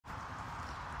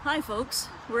Hi folks,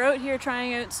 we're out here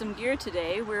trying out some gear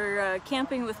today. We're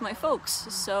camping with my folks,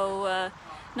 so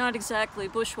not exactly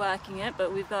bushwhacking it,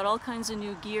 but we've got all kinds of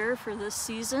new gear for this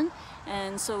season,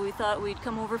 and so we thought we'd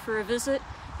come over for a visit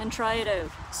and try it out.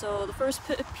 So the first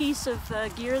piece of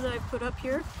gear that I've put up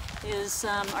here is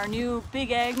our new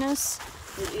big Agnes.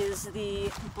 It is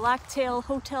the Blacktail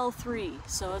Hotel 3,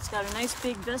 so it's got a nice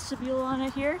big vestibule on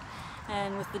it here,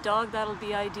 and with the dog that'll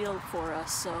be ideal for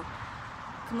us. So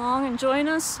come along and join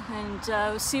us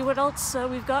and see what else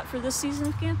we've got for this season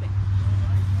of camping.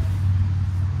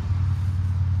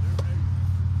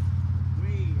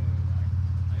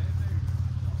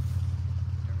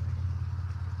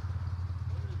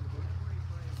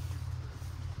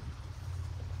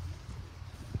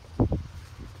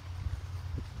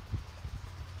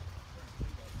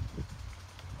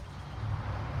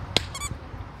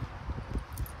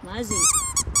 Mozzie,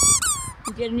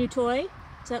 you get a new toy?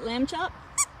 Is that lamb chop?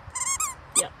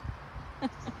 Yep.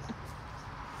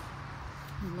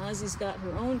 Mozzie's got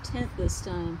her own tent this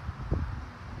time.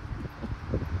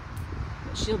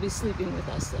 She'll be sleeping with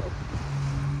us though.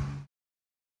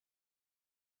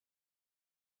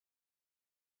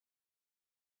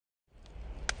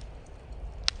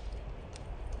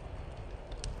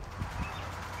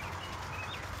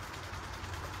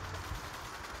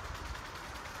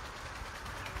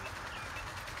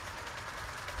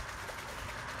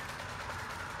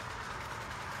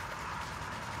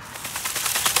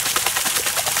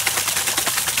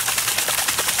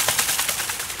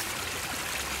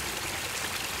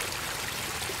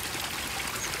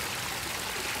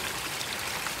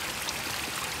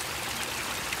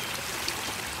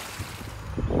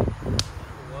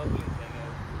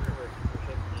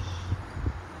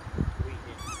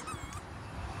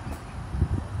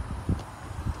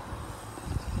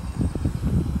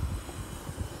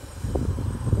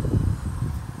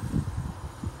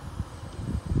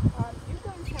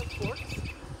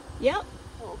 Yep.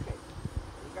 Oh, okay.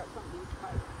 You got something to try.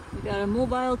 We got a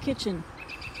mobile kitchen.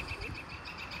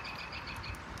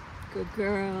 Good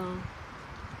girl.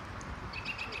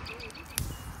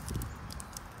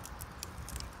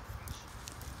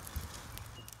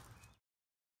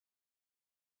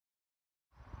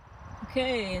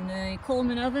 Okay, in the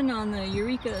Coleman oven on the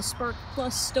Eureka Spark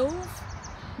Plus stove,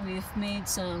 we've made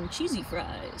some cheesy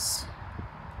fries.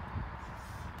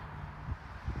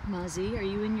 Mozzie, are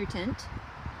you in your tent?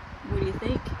 What do you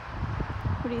think?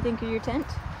 What do you think of your tent?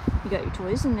 You got your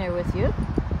toys in there with you?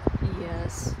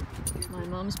 Yes. My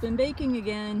mom's been baking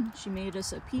again. She made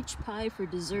us a peach pie for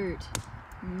dessert.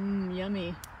 Mmm,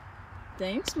 yummy.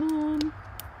 Thanks, Mom.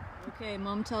 Okay,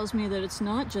 Mom tells me that it's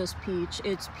not just peach,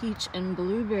 it's peach and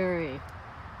blueberry.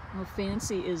 How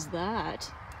fancy is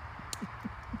that?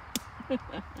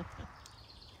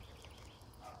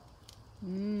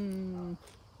 Mmm.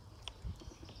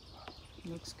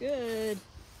 Looks good.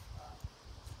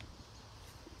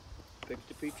 Picked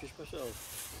the peaches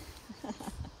myself.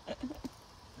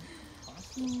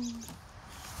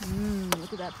 Mmm,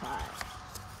 look at that pie.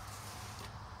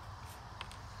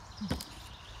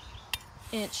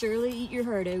 Aunt Shirley, eat your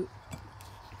heart out.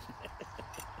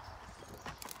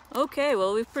 Okay,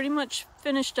 well, we've pretty much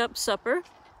finished up supper.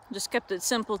 Just kept it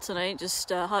simple tonight, just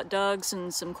hot dogs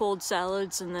and some cold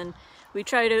salads, and then we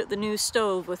tried out the new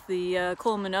stove with the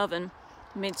Coleman oven.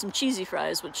 Made some cheesy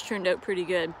fries, which turned out pretty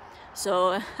good.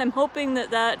 So I'm hoping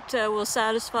that that will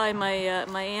satisfy my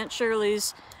my Aunt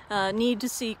Shirley's need to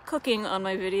see cooking on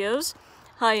my videos.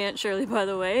 Hi Aunt Shirley, by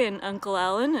the way, and Uncle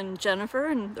Alan and Jennifer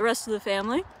and the rest of the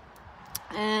family.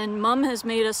 And Mom has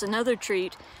made us another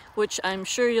treat, which I'm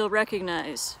sure you'll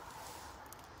recognize.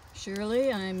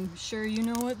 Shirley, I'm sure you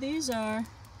know what these are.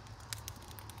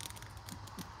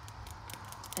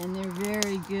 And they're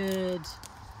very good.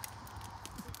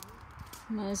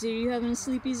 Mozzie, are you having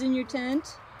sleepies in your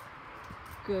tent?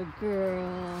 Good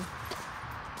girl.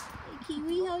 Hey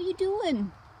Kiwi, how you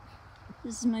doing?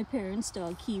 This is my parents'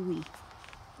 dog, Kiwi.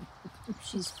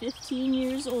 She's 15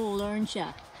 years old, aren't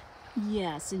ya?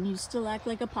 Yes, and you still act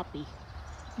like a puppy.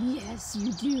 Yes,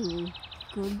 you do.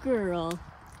 Good girl.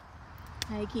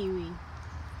 Hi, Kiwi.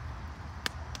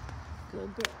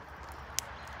 Good girl.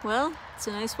 Well, it's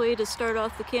a nice way to start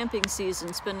off the camping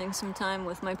season, spending some time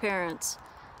with my parents.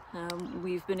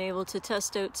 We've been able to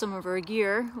test out some of our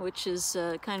gear, which is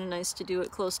kind of nice to do it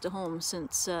close to home,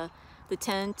 since the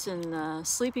tent and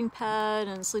sleeping pad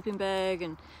and sleeping bag,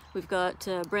 and we've got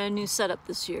a brand new setup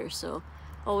this year, so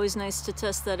always nice to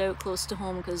test that out close to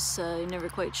home, because you're never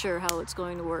quite sure how it's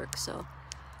going to work. So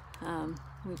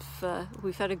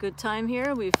we've had a good time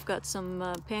here. We've got some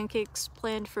pancakes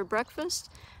planned for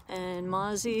breakfast, and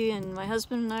Mozzie and my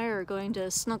husband and I are going to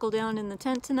snuggle down in the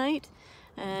tent tonight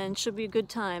and should be a good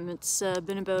time. It's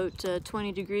been about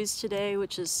 20 degrees today,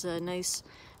 which is nice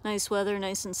weather,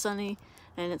 nice and sunny,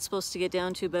 and it's supposed to get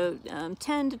down to about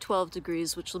 10 to 12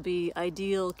 degrees, which will be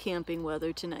ideal camping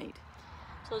weather tonight.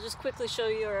 So I'll just quickly show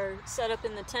you our setup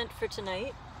in the tent for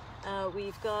tonight.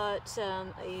 We've got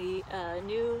a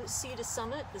new Sea to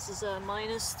Summit. This is a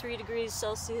 -3 degrees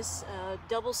Celsius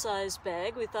double-sized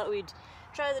bag. We thought we'd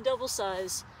try the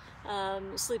double-size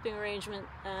sleeping arrangement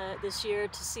this year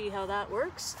to see how that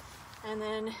works. And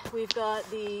then we've got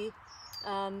the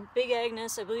Big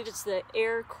Agnes, I believe it's the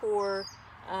Air Core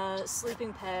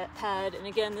sleeping pad, and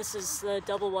again this is the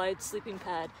double-wide sleeping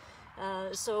pad.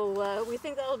 So we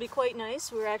think that'll be quite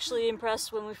nice. We were actually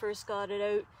impressed when we first got it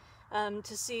out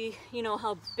to see, you know,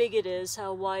 how big it is,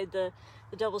 how wide the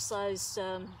double-sized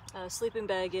sleeping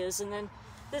bag is. And then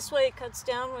this way it cuts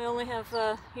down. We only have,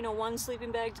 you know, one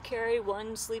sleeping bag to carry,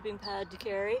 one sleeping pad to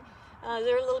carry.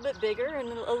 They're a little bit bigger and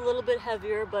a little bit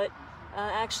heavier, but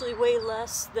actually weigh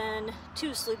less than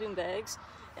 2 sleeping bags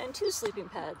and 2 sleeping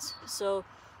pads. So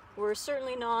we're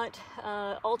certainly not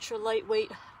ultra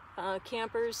lightweight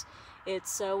campers.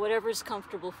 It's whatever's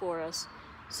comfortable for us.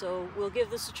 So we'll give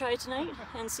this a try tonight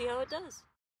and see how it does.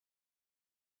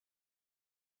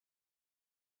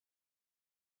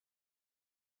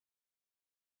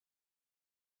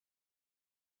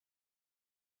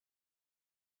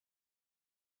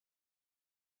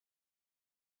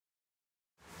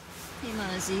 Hey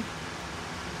Mozzie.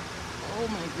 Oh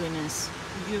my goodness.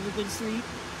 Did you have a good sleep?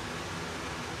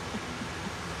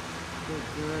 Good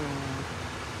girl.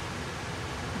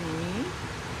 Me?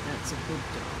 That's a good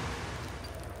dog.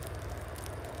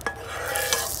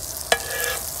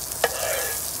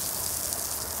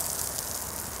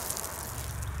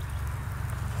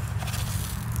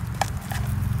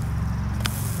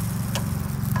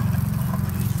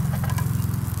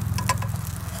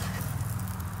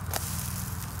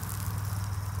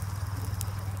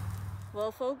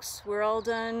 Well folks, we're all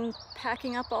done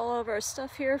packing up all of our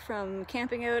stuff here from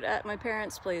camping out at my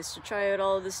parents' place to try out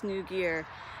all of this new gear.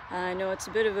 I know it's a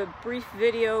bit of a brief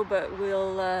video, but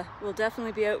we'll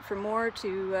definitely be out for more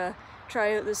to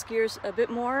try out this gear a bit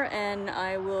more, and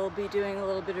I will be doing a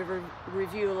little bit of a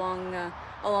review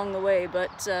along the way.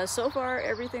 But so far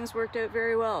everything's worked out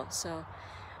very well. So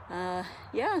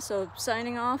yeah, so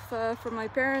signing off from my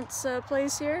parents'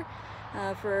 place here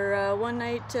for one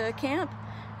night camp.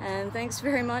 And thanks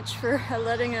very much for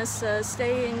letting us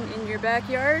stay in your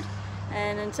backyard.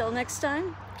 And until next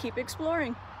time, keep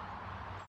exploring.